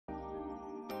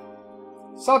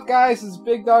Sup guys, it's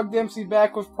Big Dog Dempsey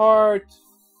back with part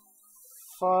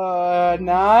 9?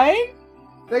 I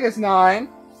think it's 9.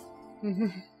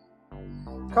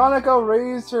 Kanako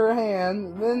raised her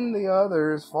hand, then the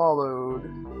others followed.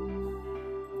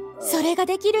 それが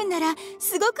できるんなら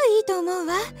すごくいいと思う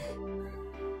わ。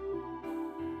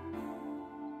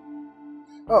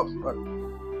Oh, 私もそう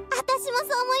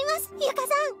思います、ゆかさ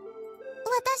ん。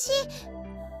私、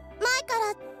前か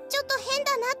らちょっと変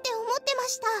だなって思ってま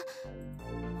した。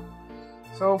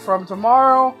So from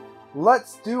tomorrow,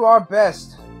 let's do our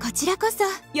best. こちらこそ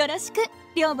よろしく、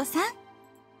りょうぼさん。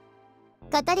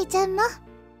小鳥ちゃんも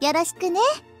よろしくね。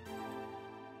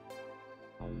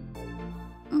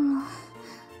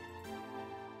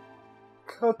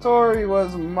Kotori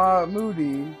was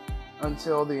moody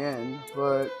until the end,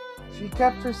 but she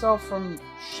kept herself from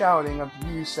shouting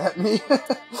abuse at me,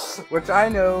 which I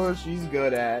know she's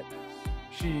good at.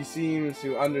 She seems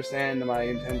to understand my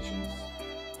intentions.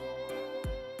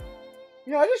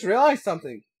 You know, I just realized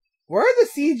something. Where are the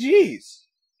CGs?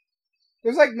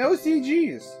 There's like no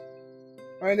CGs.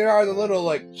 I mean, there are the little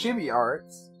like chibi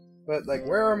arts, but like,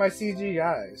 where are my CG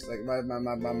guys? Like my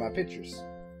pictures.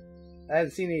 I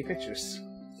haven't seen any pictures.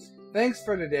 Thanks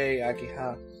for today,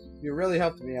 Akiha. You really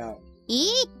helped me out. い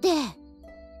いって。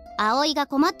葵が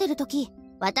困ってるとき、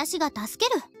私が助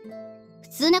ける。普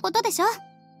通なことでしょ。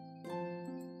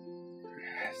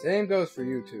Same goes for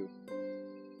you too.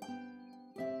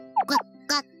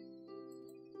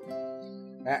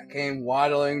 Matt came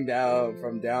waddling down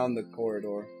from down the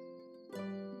corridor.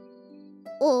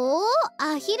 おお、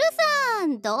アヒルさ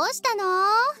ん、どうしたの？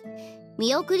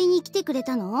見送りに来てくれ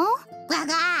たの？わ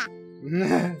が。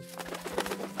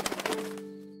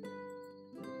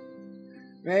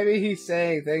Maybe he's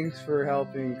saying thanks for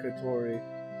helping Kotori.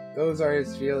 Those are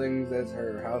his feelings as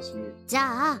her housemate. じ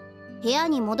ゃあ、部屋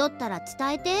に戻ったら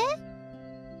伝えて。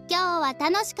今日は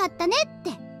楽しかったねって。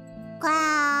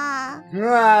か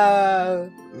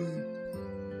ー。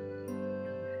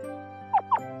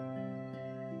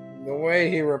The way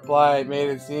he replied made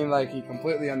it seem like he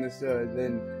completely understood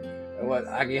than what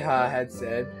Akiha had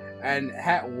said, and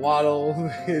Hat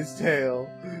waddled his tail,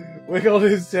 wiggled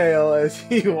his tail as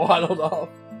he waddled off.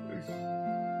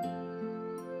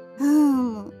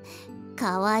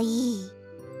 かわいい。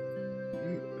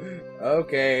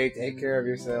Okay, take care of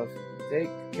yourself. Take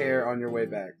care on your way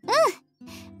back.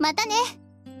 またね。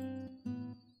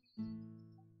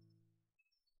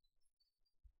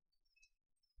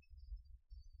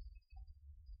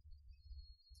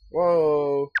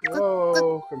Whoa,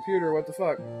 whoa, computer, what the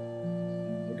fuck?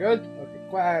 We're good? Okay,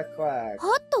 quack, quack. ハ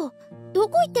ット、ど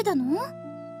こ行ってたの？はい、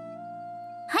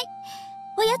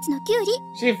おやつのキュウリ。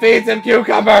She feeds him cucumber!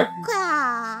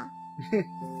 かー。ね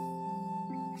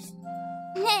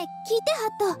え、聞いてハ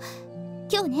ット。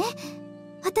今日ね、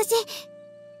私、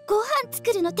ご飯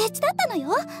作るの手伝ったのよ。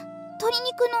鶏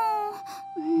肉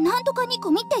の、なんとか煮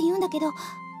込みって言うんだけど、みんな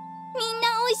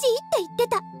美味しいって言って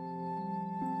た。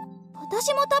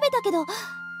私も食べたけど、本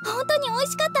当に美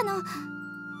味しかったの。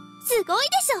すごい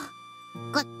でしょ。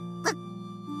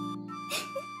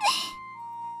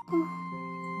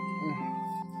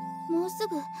もうす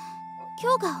ぐ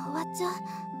今日が終わっちゃう。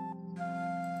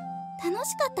楽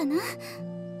しかったな。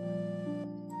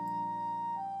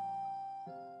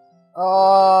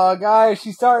Oh, guys,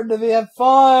 she's starting to have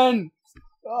fun!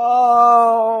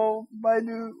 Oh, my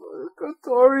new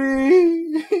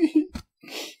Kotori!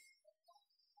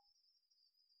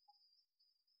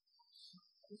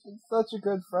 She's such a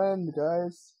good friend,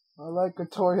 guys. I like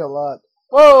Kotori a lot.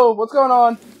 Whoa, what's going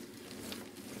on?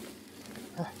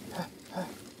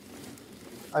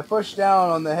 I push down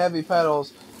on the heavy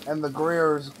pedals and the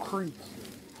gears creak.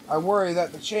 I worry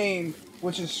that the chain,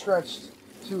 which is stretched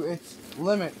to its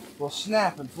limit, will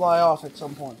snap and fly off at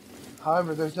some point.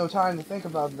 However, there's no time to think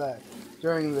about that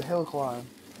during the hill climb.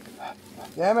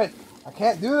 Damn it! I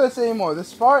can't do this anymore.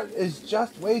 This part is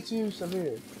just way too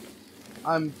severe.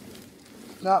 I'm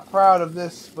not proud of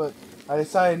this, but I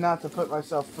decided not to put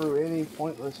myself through any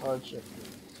pointless hardship.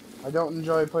 I don't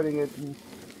enjoy putting it in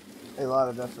a lot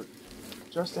of effort.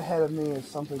 Just ahead of me is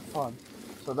something fun,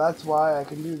 so that's why I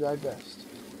can do my best.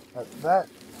 At that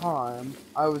time,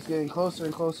 I was getting closer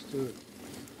and closer to it.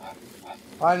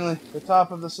 Finally, the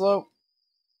top of the slope.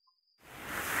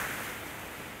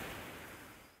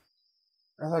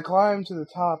 As I climbed to the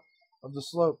top of the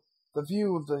slope, the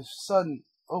view of the sun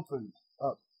opened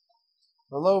up.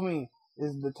 Below me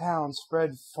is the town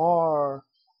spread far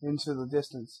into the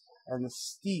distance, and the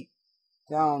steep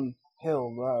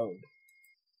downhill road.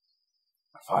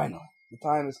 Finally, the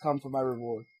time has come for my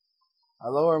reward. I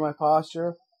lower my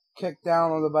posture, kick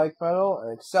down on the bike pedal,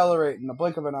 and accelerate in the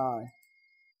blink of an eye.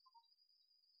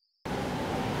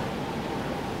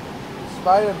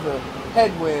 spite of the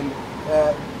headwind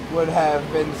that would have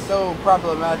been so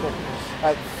problematic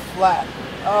at flat.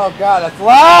 Oh god, that's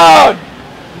loud!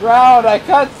 Ground, I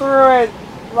cut through it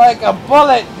like a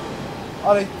bullet.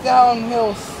 On a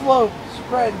downhill slope,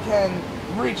 spread can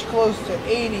reach close to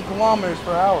 80 kilometers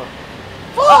per hour.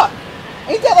 Fuck!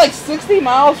 Ain't that like 60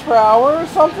 miles per hour or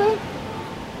something?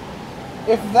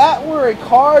 If that were a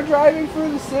car driving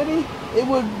through the city, it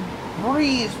would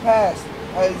breeze past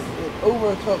as it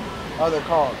overtook other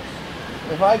cars.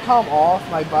 If I come off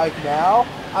my bike now,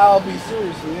 I'll be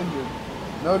seriously injured.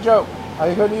 No joke,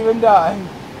 I could even die.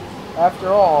 After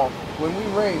all, when we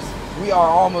race, we are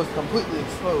almost completely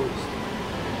exposed.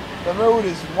 The road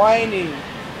is winding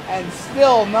and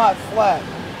still not flat.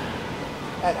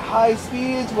 At high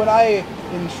speeds, when I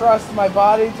entrust my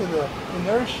body to the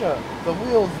inertia, the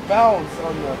wheels bounce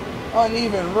on the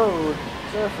uneven road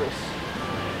surface.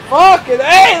 Fucking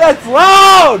hey, that's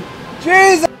loud!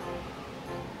 Jesus!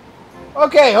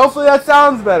 Okay, hopefully that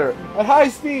sounds better. At high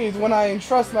speeds, when I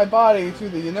entrust my body to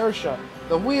the inertia,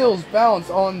 the wheels bounce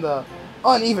on the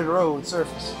uneven road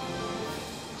surface.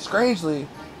 Strangely,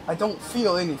 I don't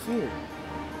feel any fear.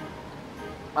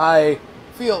 I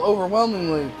feel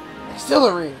overwhelmingly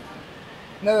exhilarated.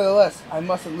 Nevertheless, I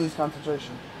mustn't lose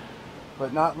concentration.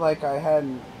 But not like I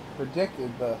hadn't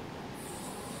predicted that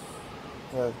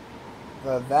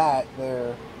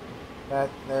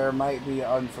there might be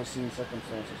unforeseen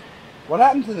circumstances. What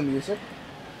happened to the music?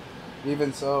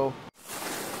 Even so...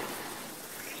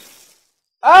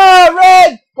 Ah,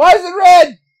 red! Why is it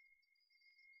red?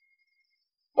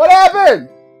 What happened?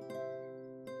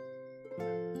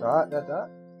 Dot.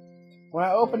 When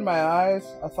I opened my eyes,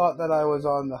 I thought that I was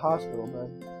on the hospital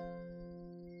bed.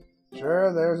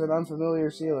 Sure, there's an unfamiliar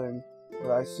ceiling,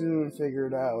 but I soon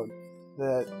figured out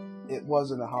that it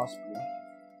wasn't a hospital.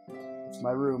 It's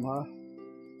my room, huh?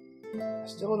 I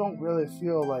still don't really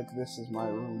feel like this is my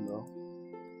room, though.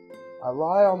 I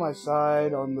lie on my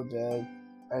side on the bed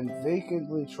and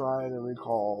vacantly try to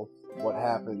recall what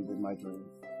happened in my dream.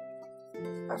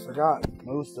 I forgot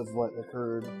most of what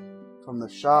occurred from the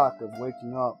shock of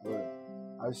waking up, but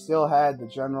I still had the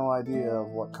general idea of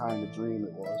what kind of dream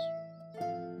it was.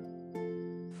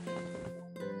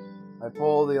 I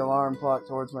pull the alarm clock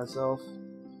towards myself.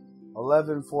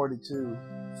 11:42.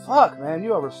 Fuck, man,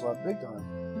 you overslept big time.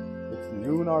 It's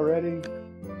noon already.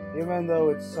 Even though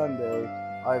it's Sunday,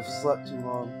 I've slept too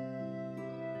long.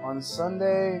 On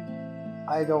Sunday,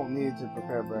 I don't need to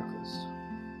prepare breakfast.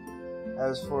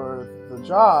 As for the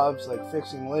jobs, like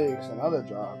fixing lakes and other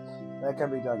jobs, that can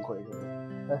be done quickly.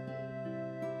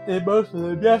 Did most of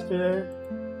them yesterday.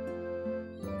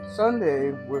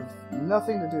 Sunday, with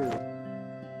nothing to do.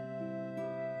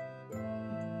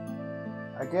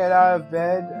 I get out of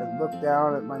bed and look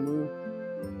down at my knee.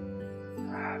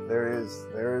 There is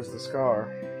the scar.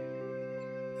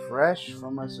 Fresh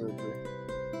from my surgery.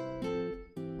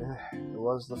 It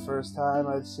was the first time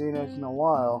I'd seen it in a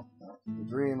while. To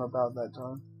dream about that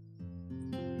time.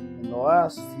 In the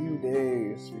last few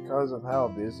days, because of how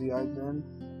busy I'd been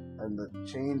and the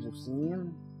change of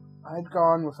scene, I'd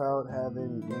gone without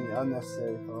having any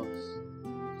unnecessary thoughts.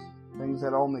 Things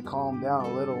had only calmed down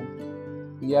a little,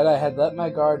 yet I had let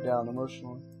my guard down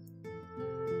emotionally.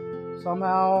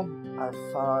 Somehow, I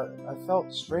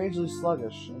felt strangely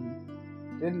sluggish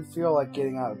and didn't feel like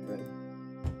getting out of bed.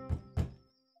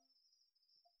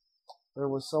 There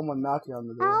was someone knocking on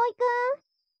the door. Aoi-kun,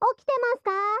 起きてます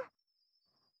か?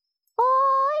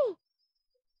 Oi!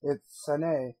 It's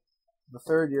Sane, the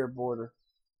third-year boarder.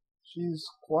 She's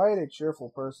quite a cheerful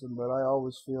person, but I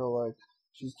always feel like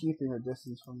she's keeping her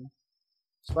distance from me.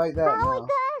 Despite that, now... Aoi-kun,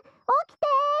 起きて!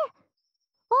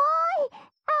 Oi!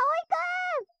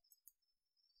 Aoi-kun!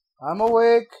 I'm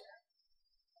awake!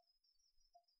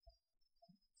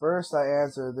 First I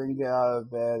answered, then get out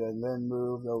of bed, and then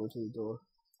moved over to the door.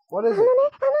 What is it?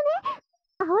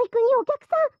 葵君にお客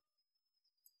さん。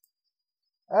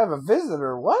 I have a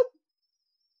visitor, what?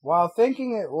 While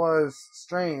thinking it was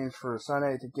strange for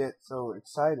Sane to get so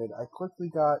excited, I quickly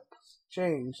got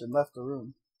changed and left the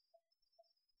room.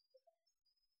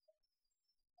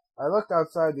 I looked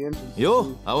outside the entrance.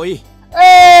 Yo, Aoi.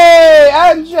 Hey,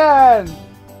 Anshan!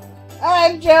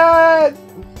 Anshan!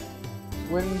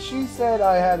 When she said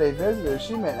I had a visitor,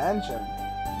 she meant Anshan.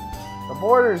 The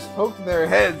boarders poked their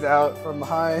heads out from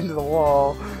behind the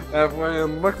wall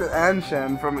and looked at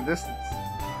Anshan from a distance.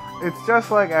 It's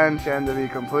just like Anshan to be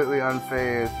completely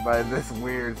unfazed by this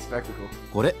weird spectacle.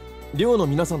 これ、寮の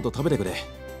皆さんと食べてくれ。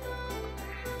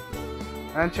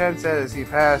Anshan said as he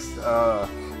passed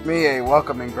me a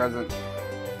welcoming present.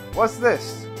 What's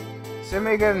this?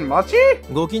 Simigan mochi?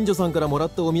 ご近所さんからもらっ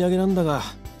たお土産なんだが、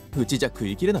うちじゃ食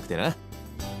い切れなくてな。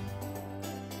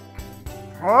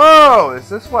Oh, is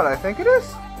this what I think it is?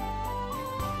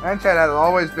 Anchan has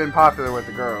always been popular with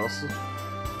the girls,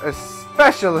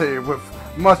 especially with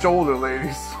much older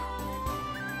ladies.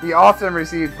 He often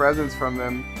received presents from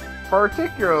them,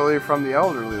 particularly from the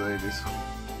elderly ladies.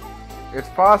 It's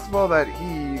possible that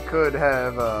he could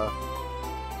have,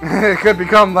 could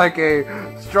become like a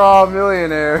straw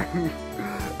millionaire,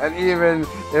 and even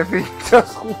if he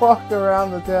just walked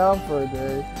around the town for a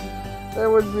day,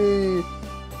 there would be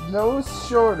no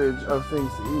shortage of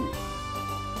things to eat.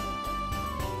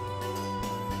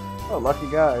 Oh,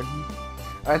 lucky guy.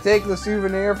 I take the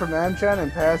souvenir from Anchan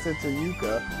and pass it to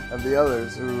Yuka and the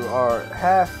others, who are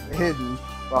half hidden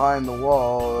behind the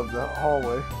wall of the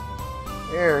hallway.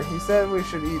 Here, he said we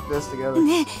should eat this together.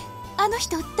 ねえ、あの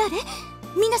人誰？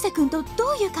水瀬君と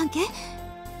どういう関係？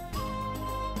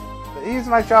 He's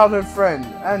my childhood friend,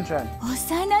 Anchan.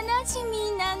 幼なじ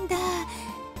みなんだ。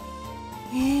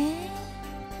へえ。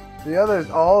The others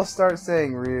all start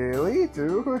saying, really,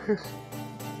 too?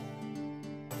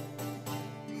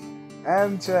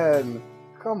 Anchan,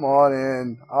 come on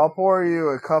in. I'll pour you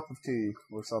a cup of tea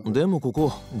or something. でもこ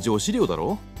こ女子寮だ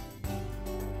ろ？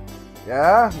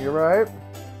 Yeah, you're right.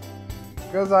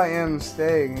 Because I am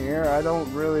staying here, I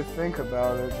don't really think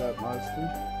about it that much.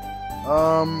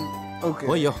 Okay.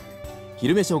 来いよ。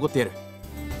昼飯おごってやる。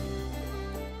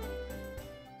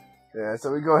Yeah,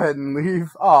 so we go ahead and leave.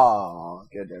 Aww,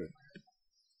 get it.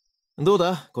 どう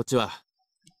だこっちは。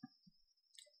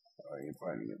Are you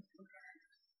finding it?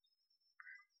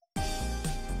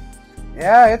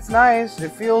 Yeah, it's nice.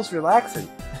 It feels relaxing.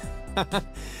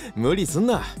 無理すん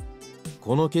な。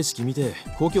この景色見て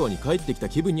故郷に帰ってきた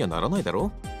気分にはならないだ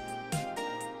ろ？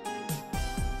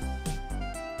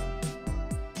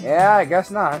 Yeah, I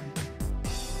guess not.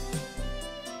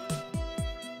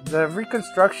 The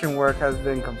reconstruction work has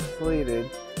been completed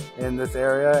in this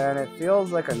area and it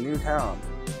feels like a new town.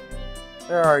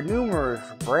 There are numerous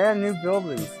brand new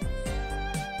buildings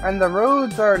and the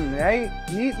roads are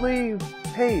neatly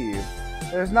paved.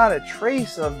 There's not a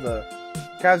trace of the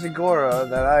Kazigora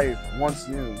that I once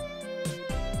knew.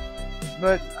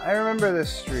 But I remember this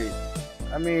street.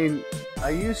 I mean,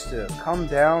 I used to come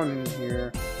down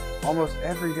here almost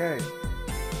every day.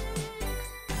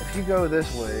 If you go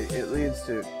this way, it leads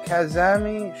to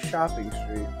Kazami Shopping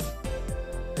Street.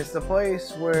 It's the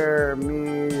place where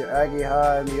me,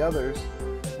 Agiha, and the others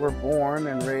were born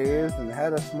and raised and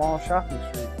had a small shopping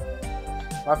street.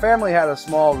 My family had a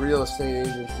small real estate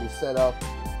agency set up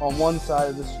on one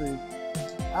side of the street.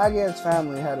 Agiha's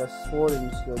family had a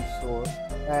sporting goods store,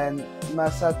 and my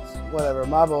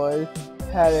boy,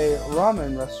 had a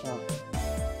ramen restaurant.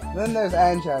 Then there's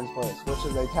Anchan's place, which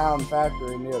is a town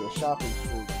factory near the shopping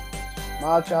street.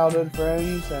 My childhood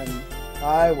friends and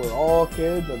I were all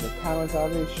kids of the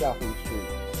Kamasabi shopping street,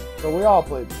 so we all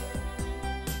played together.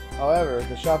 However,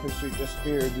 the shopping street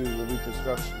disappeared due to the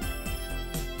reconstruction.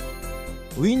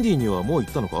 ウィンディーにはもう行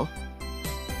ったのか？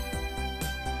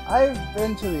 I've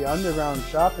been to the underground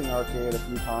shopping arcade a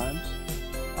few times.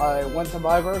 I went to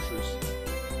buy groceries.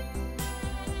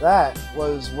 That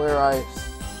was where I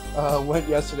went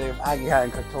yesterday with Agiha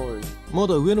and Katori. ま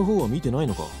だ上の方は見てない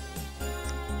のか？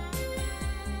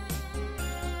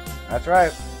 That's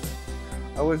right.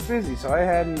 I was busy, so I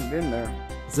hadn't been there.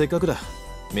 せっかくだ。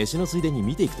飯のついでに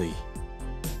見ていくといい。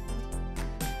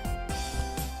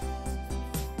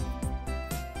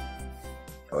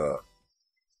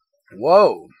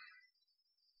Whoa!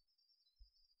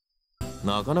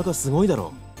 なかなかすごいだ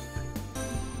ろ。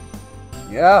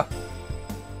 Yeah.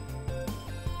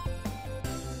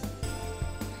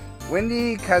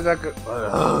 Windy Kazaka.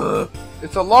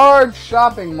 It's a large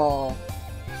shopping mall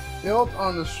built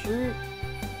on the street,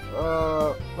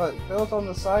 but built on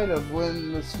the side of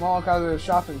the small Kazaka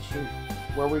shopping street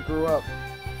where we grew up.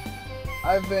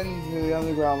 I've been to the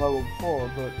underground level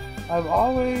before, but I've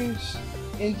always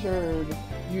entered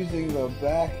using the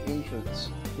back entrance,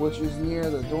 which is near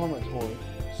the dormitory.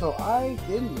 So I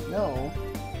didn't know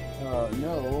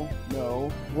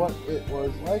what it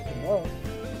was like above.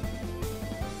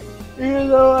 Even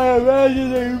though I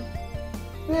imagined a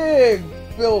big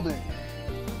building.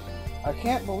 I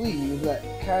can't believe that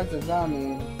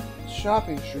Kazazami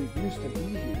shopping street used to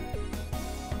be here.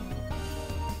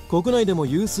 国内でも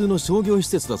有数の商業施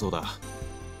設だそうだ。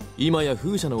今や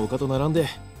風車の丘と並んで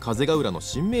風ヶ浦の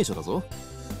新名所だぞ。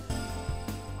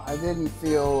I didn't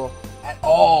feel at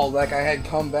all like I had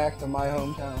come back to my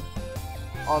hometown.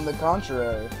 On the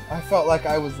contrary, I felt like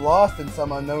I was lost in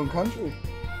some unknown country.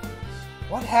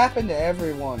 What happened to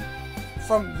everyone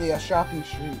from the shopping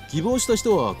street? 希望した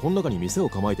人はこの中に店を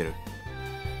構えてる。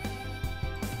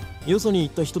よそに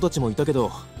行った人たちもいたけ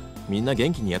ど、みんな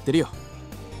元気にやってるよ。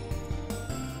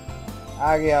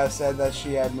Agia said that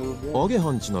she had moved in. アゲ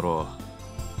ハンチなら。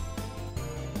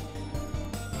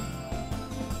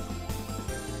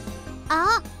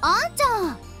あんち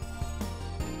ゃん。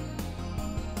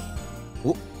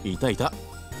お、いたいた。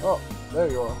 Oh,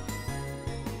 there you are.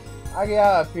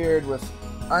 Agia appeared with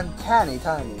uncanny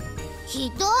timing.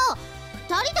 人、2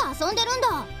人で遊んでるん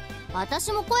だ。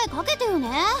私も声かけてよ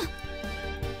ね。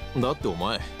だってお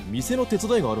前、店の手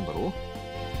伝いがあるんだろ。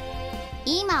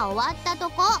今終わったと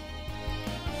こ。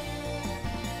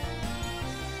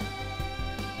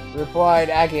Replied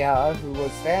Agia, who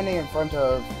was standing in front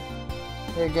of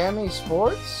Higami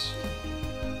Sports?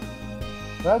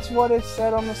 That's what it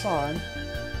said on the sign.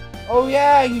 Oh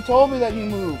yeah, you told me that you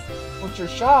moved. What's your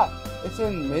shop? It's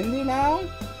in Mindy now?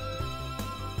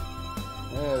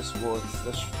 Yeah, Sports.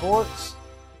 The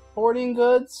sporting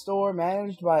goods store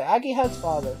managed by Agiha's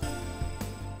father.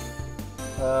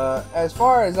 As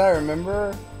far as I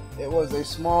remember, it was a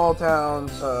small town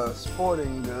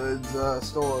sporting goods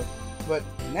store. But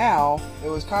now, it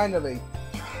was kind of a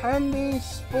trendy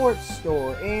sports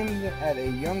store aimed at a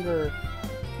younger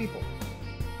people.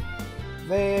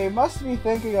 They must be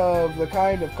thinking of the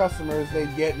kind of customers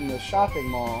they'd get in the shopping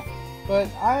mall, but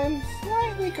I'm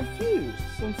slightly confused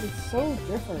since it's so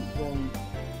different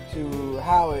to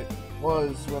how it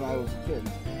was when I was a kid.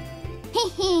 へ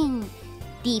へん。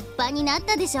立派になっ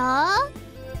たでしょ。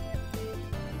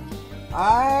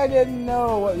 I didn't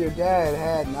know what your dad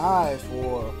had an eye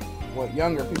for what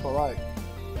younger people like.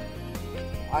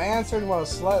 I answered while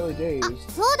slightly あ、 dazed.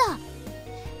 そうだ。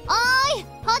おーい、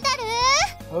ホタル。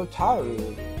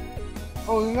 Hotaru.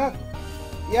 Oh, isn't that?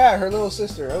 Yeah, her little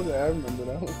sister. Okay, I remember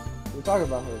now. We're talking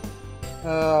about her.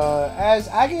 As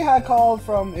Agiha called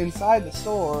from inside the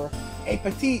store, a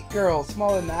petite girl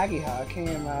smaller than Agiha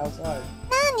came outside.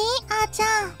 何、あーち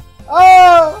ゃん。 Oh!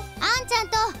 あんちゃん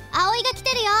と葵が来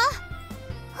てるよ。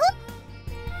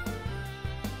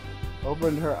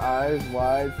 Opened her eyes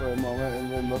wide for a moment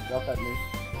and then looked up at me.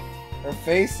 Her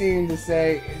face seemed to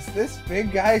say, "Is this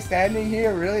big guy standing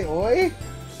here really Oi?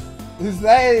 In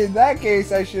that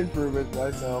case, I should prove it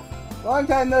myself. Long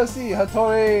time no see,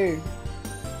 Hattori!"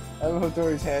 I have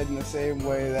Hattori's head in the same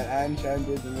way that Anchan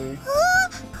did to me.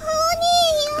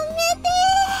 やめ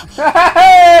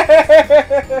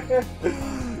て。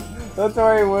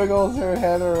 Hattori wiggles her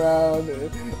head around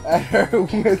at her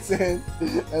wit's end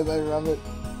as I rub it.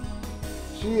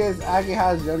 She is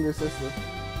Agiha's younger sister.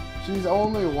 She's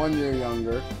only 1 year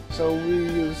younger, so we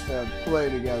used to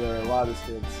play together a lot as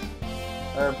kids.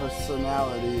 Her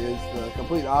personality is the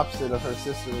complete opposite of her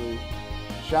sisterly,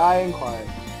 shy and quiet.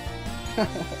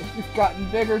 She's gotten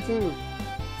bigger too.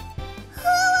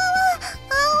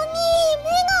 青に目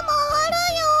が回る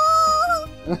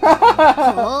よ。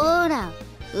ほら、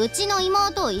うちの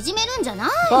妹をいじめるんじゃない。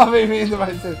 Stop being mean to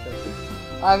my sister.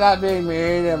 I'm not being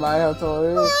mean to my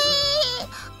Hattori. ほっ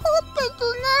ぺと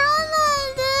ならない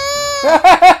で。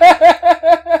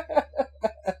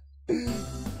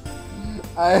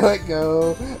 I let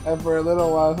go, and for a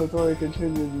little while, Hattori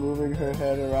continued moving her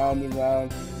head around and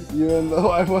round, even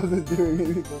though I wasn't doing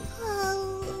anything.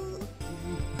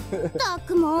 った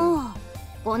くも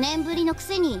う、5年ぶりのく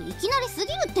せにいきなりすぎ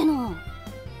るっての。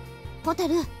ホタ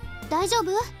ル、大丈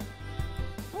夫？うん、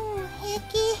平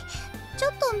気。ちょ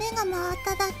っと目が回っ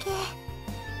ただけ。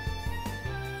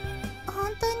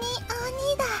本当に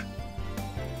鬼だ。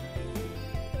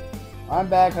 I'm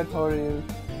back, Hattori.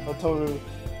 Hotaru.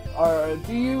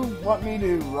 Do you want me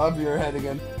to rub your head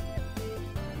again?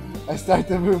 I start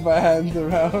to move my hands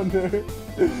around her.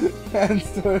 Hands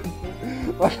towards her.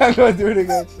 Like I'm going to do it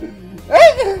again.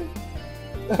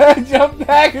 I jump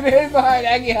back and hid behind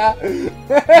Agiha. い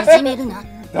じめるな。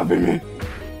 Don't be me.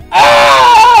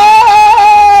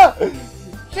 Ah!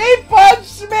 She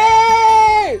punched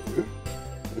me!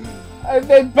 I've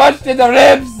been punched in the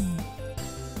ribs!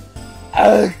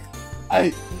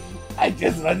 I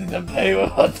just wanted to play with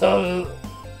Hotaru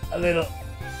a little.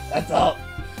 That's all.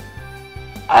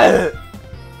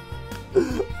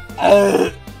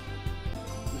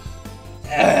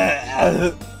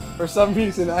 For some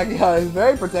reason, Agiha is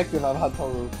very protective of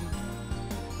Hotaru.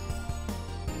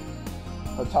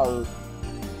 Hotaru.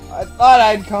 I thought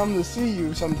I'd come to see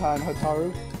you sometime,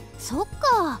 Hotaru. そっ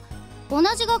か。同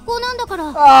じ学校なんだか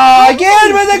ら。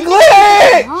 Again with a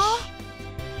glitch!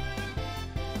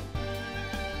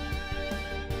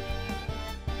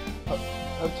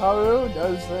 Hotaru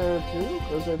does there too?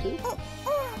 Goes there too?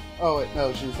 Oh wait,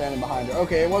 no, she's standing behind her.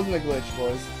 Okay, it wasn't a glitch,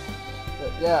 boys.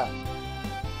 But yeah.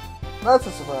 That's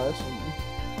a surprise.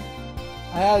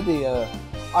 I had the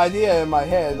idea in my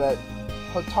head that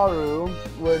Hotaru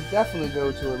would definitely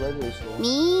go to a regular school.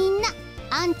 みんな、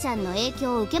あんちゃんの影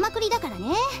響を受けまくりだから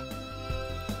ね。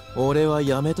俺は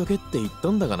やめとけって言った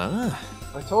んだがな。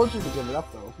 I told you to give it up,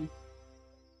 though.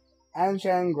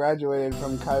 Anshan graduated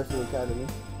from Kaifu Academy.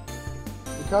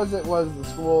 Because it was the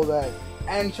school that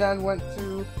Anshan went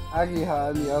to, Agiha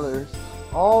and the others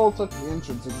all took the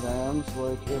entrance exams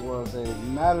like it was a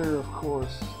matter of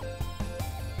course.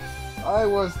 I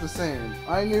was the same.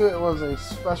 I knew it was a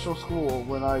special school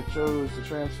when I chose to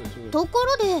transfer to it. とこ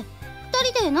ろで、二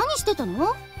人で何してた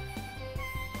の？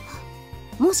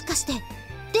もしかして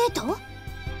デート？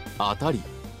当たり。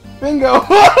 Bingo!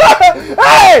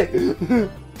 Hey!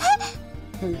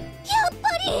 やっぱ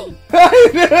り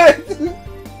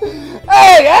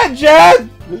Hey, Anshan!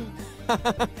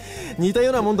 似たよ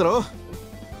うなもんだろ。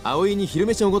葵に昼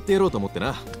飯おごってやろうと思って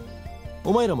な。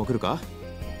お前らも来るか？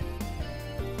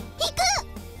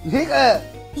行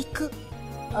く。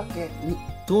Okay.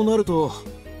 となると、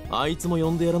あいつも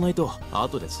呼んでやらないと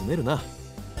後で拗ねるな。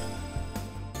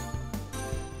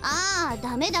ああ、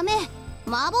ダメダメ。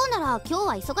麻婆なら今日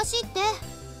は忙しいって。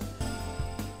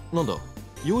なんだ、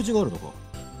用事があるのか？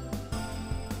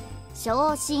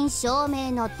正真正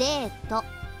銘のデート。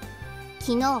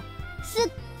昨日す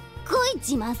っごい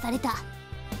自慢された。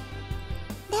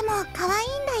でも可愛いん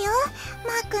だよ、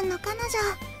マー君の彼女。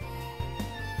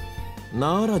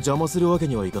なら邪魔するわけ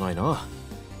にはいかないな。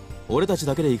俺たち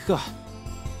だけで行くか。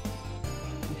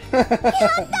やったー、あん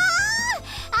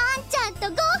ちゃんと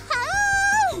ご飯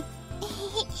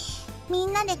み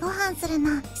んなでご飯する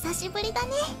の久しぶりだね。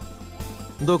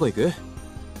どこ行く？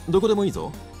どこでもいい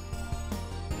ぞ。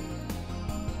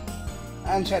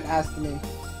 Anshan asked me,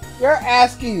 "You're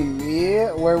asking me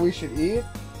where we should eat?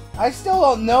 I still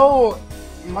don't know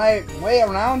my way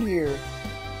around here.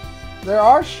 There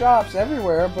are shops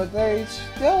everywhere, but they're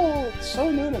still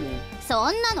so new to me." そ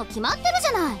んなの決まってるじ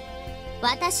ゃない。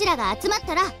私らが集まっ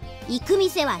たら行く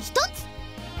店は一つ。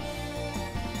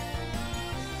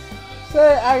 Say,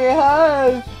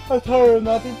 I told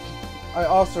nothing. I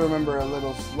also remember a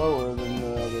little slower than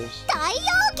the others.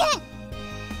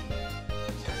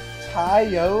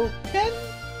 太陽圏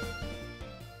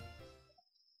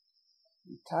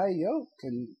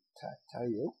Taioken?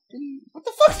 Taioken? What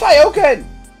the fuck's Taioken?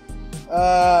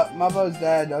 Mabo's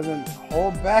dad doesn't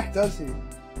hold back, does he?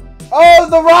 Oh,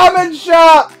 the ramen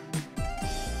shop!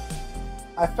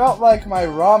 I felt like my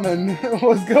ramen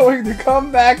was going to come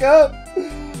back up,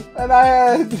 and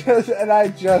I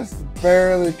just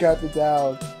barely kept it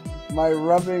down.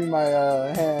 Rubbing my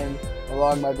hand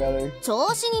along my belly.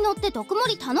 調子に乗って特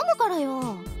盛り頼むから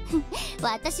よ。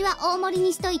私は大盛り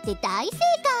にしといて大正解。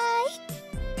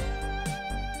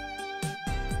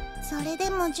それで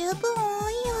も十分多いよ、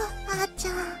あーち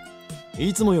ゃん。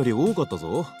いつもより多かった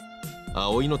ぞ。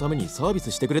葵のためにサービ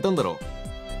スしてくれたんだろ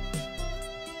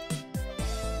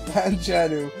う。 And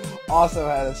Janu also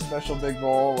had a special big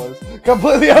bowl, was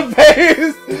completely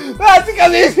unfazed. That's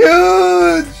because he's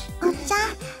huge! おっちゃ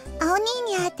ん、青兄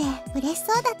に会えて嬉し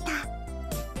そうだった。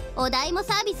お代も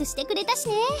サービスしてくれたし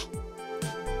ね。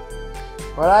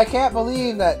But I can't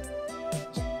believe that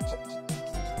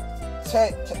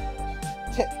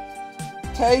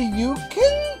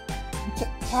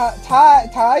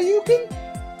Taiyukin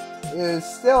is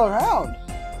still around.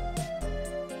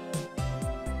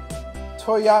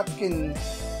 Toyakin.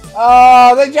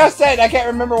 Oh, they just said, I can't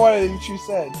remember what she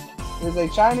said. There's a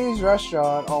Chinese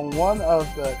restaurant on one of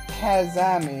the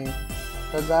Kazami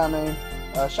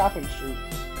shopping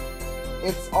streets.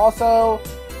 It's also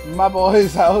my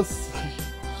boy's house.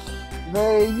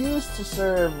 They used to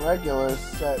serve regular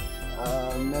set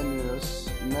menus,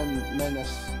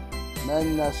 menus!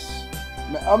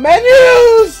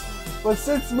 But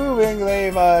since moving,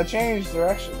 they've changed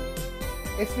direction.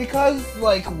 It's because,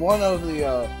 like, one of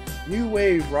the new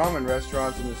wave ramen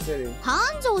restaurants in the city.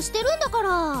 繁盛してるんだか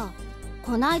ら。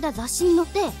こないだ雑誌に載っ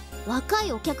て若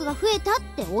いお客が増えたっ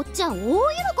ておっちゃん大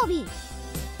喜び。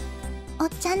おっ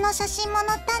ちゃんの写真も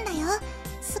載ったんだよ。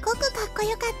すごくかっこ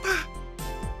よか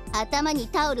った。頭に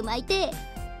タオル巻いて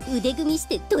腕組みし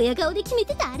てドヤ顔で決め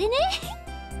てたあれね。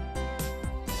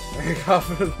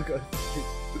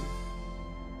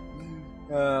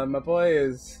My boy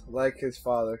is like his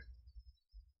father.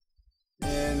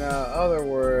 In other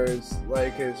words,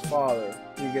 like his father.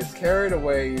 He gets carried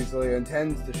away easily and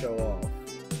tends to show off.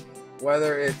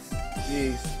 Whether it's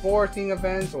the sporting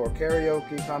events or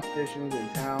karaoke competitions in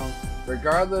town,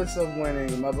 regardless of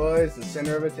winning, my boy is the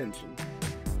center of attention.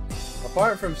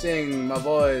 Apart from seeing my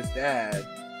boy's dad,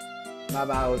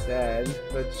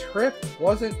 the trip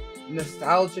wasn't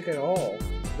nostalgic at all.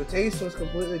 The taste was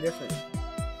completely different.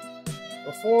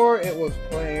 Before, it was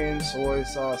plain soy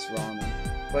sauce ramen,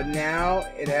 but now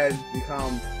it has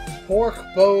become pork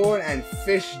bone and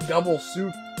fish double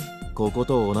soup. ここ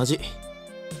と同じ。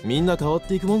みんな変わっ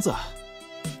ていくもんさ。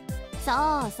そ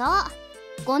うそう、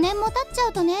5年も経っちゃ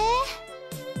うとね。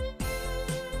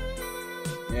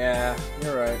 Yeah,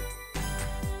 you're right.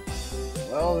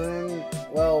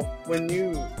 Well, when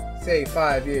you say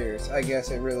 5 years, I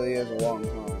guess it really is a long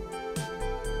time.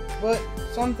 But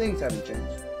some things haven't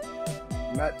changed.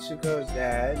 Matsuko's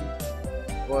dad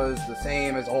was the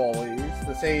same as always.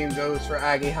 The same goes for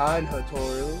Ageha and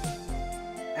Hotoru,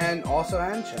 and also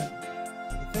Anshan.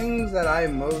 The things that I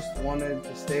most wanted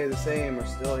to stay the same are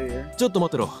still here. ちょっと待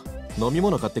ってろ。飲み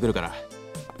物買ってくるから。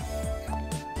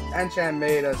Anshan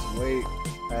made us wait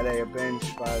at a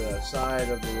bench by the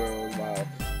side of the road while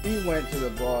he went to the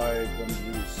bar from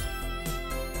juice.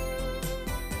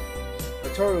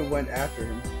 Hotaru went after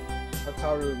him.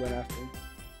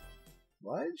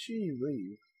 Why did she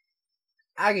leave?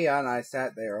 Agia and I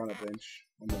sat there on the bench.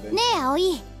 ねえ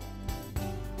葵、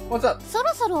 What's up? そ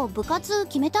ろそろ部活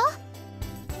決めた？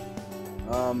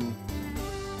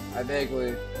 I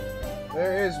vaguely...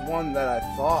 There is one that I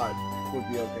thought would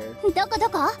be okay. どこど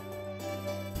こ？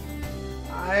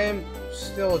 I'm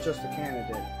still just a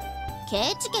candidate.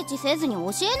 ケチケチせずに教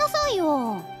えなさい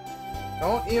よ。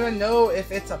 Don't even know if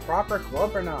it's a proper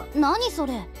club or not. 何そ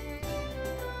れ？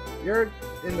 You're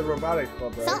in the robotic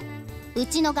club, そう right?、う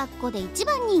ちの学校で一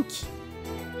番人気。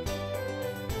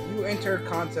 You enter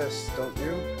contests, don't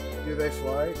you? Do they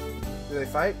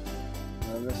fight?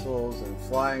 Missiles and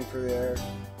flying through the air.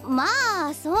 ま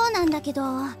あそうなんだけど、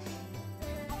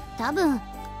多分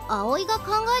葵が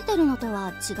考えてるのと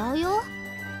は違うよ。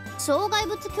障害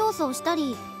物競争した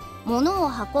り、物を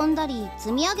運んだり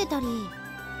積み上げたり。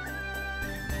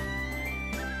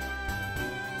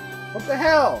 What the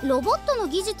hell? ロボットの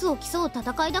技術を競う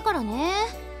戦いだからね。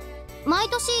毎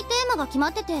年テーマが決ま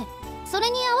ってて、それ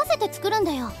に合わせて作るん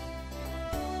だよ。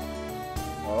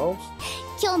 Oh?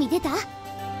 興味出た？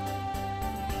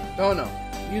 No.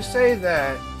 You say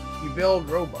that you build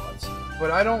robots,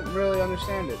 but I don't really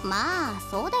understand it. まあ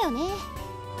そうだよね。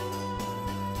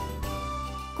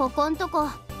ここんとこ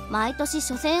毎年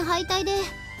初戦敗退で、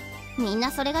みん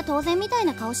なそれが当然みたい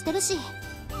な顔してるし。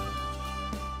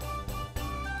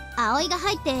葵が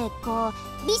入ってこう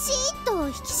ビシッと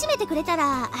引き締めてくれた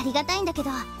らありがたいんだけど。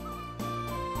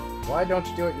 Why don't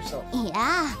you do it yourself? いや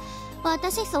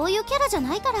私そういうキャラじゃ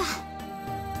ないから。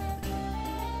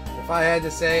 If I had to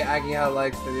say, Agiha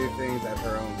likes to do things at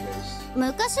her own pace.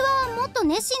 昔はもっと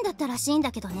熱心だったらしいん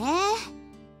だけどね。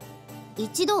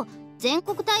一度全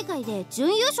国大会で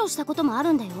準優勝したこともあ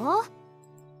るんだよ。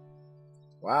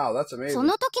 Wow, that's amazing. そ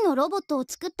の時のロボットを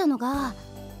作ったのが、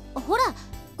ほら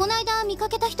こないだ見か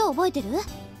けた人覚えてる？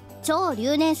超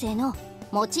留年生の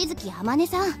望月天音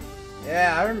さん。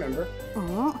 Yeah, I remember.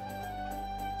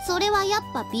 それはやっ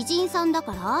ぱ美人さんだ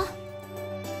から？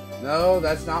 No,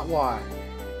 that's not why.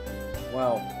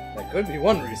 Well, that could be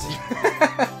one reason.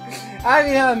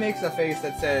 Agiha makes a face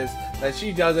that says that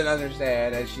she doesn't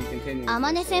understand as she continues. 天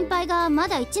音先輩がま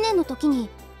だ1年の時に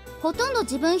ほとんど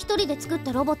自分一人で作っ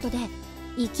たロボットで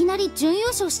いきなり準優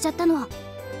勝しちゃったの。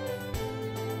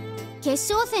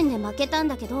決勝戦で負けたん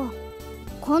だけど、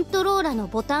コントローラーの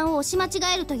ボタンを押し間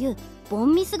違えるというボ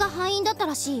ンミスが敗因だった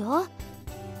らしいよ。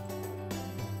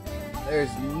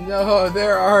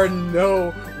 There are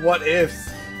no what ifs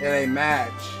in a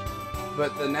match.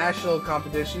 But the national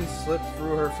competition slipped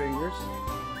through her fingers.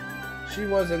 She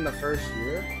was in the first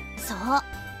year. そう、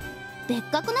別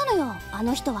格なのよあ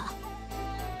の人は。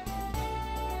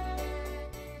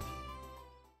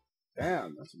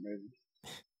 Damn, that's amazing.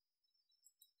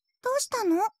 どうした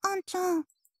のあんちゃん？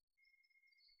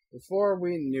 Before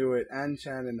we knew it,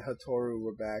 Anshan and Hotaru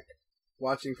were back,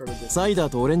 watching from a distance. サイダー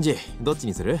とオレンジどっち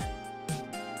にする？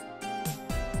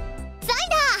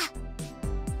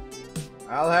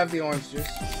 I'll have the orange juice.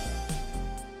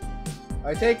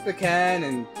 I take the can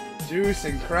and juice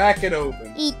and crack it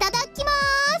open. いただきま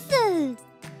ー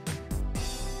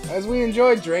す。 As we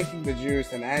enjoyed drinking the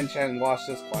juice and Anshan watched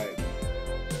us quietly.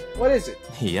 What is it?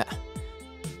 いや、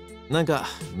なんか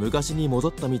昔に戻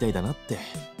ったみたいだなって。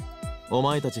お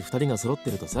前たち二人が揃っ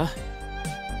てるとさ。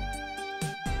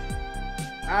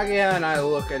 Agia and I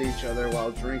look at each other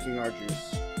while drinking our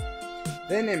juice.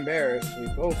 Then embarrassed, we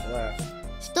both laugh.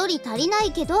 一人足りな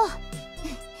いけど、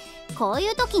こう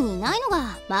いう時にいないの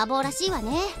が麻婆らしいわ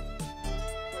ね。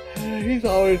 He's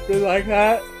always been like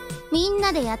that. みん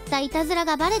なでやったいたずら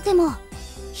がバレても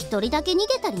一人だけ逃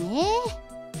げたりね。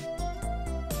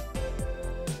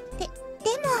でも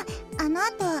あの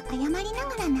後謝りな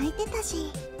がら泣いてた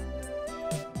し。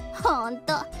ほん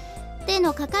と手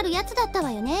のかかるやつだった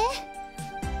わよね。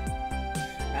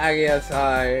 Agia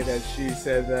sighed as she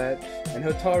said that, and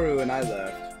Hotaru and I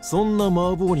laughed. そんな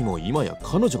麻婆にも今や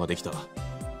彼女ができた。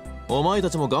お前た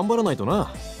ちも頑張らないと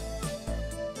な。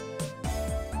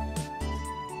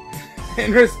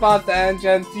In response to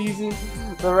Anchan teasing,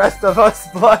 the rest of us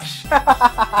blush.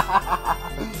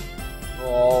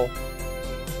 Oh.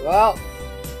 Well,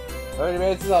 30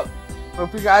 minutes is up.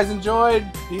 Hope you guys enjoyed.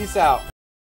 Peace out.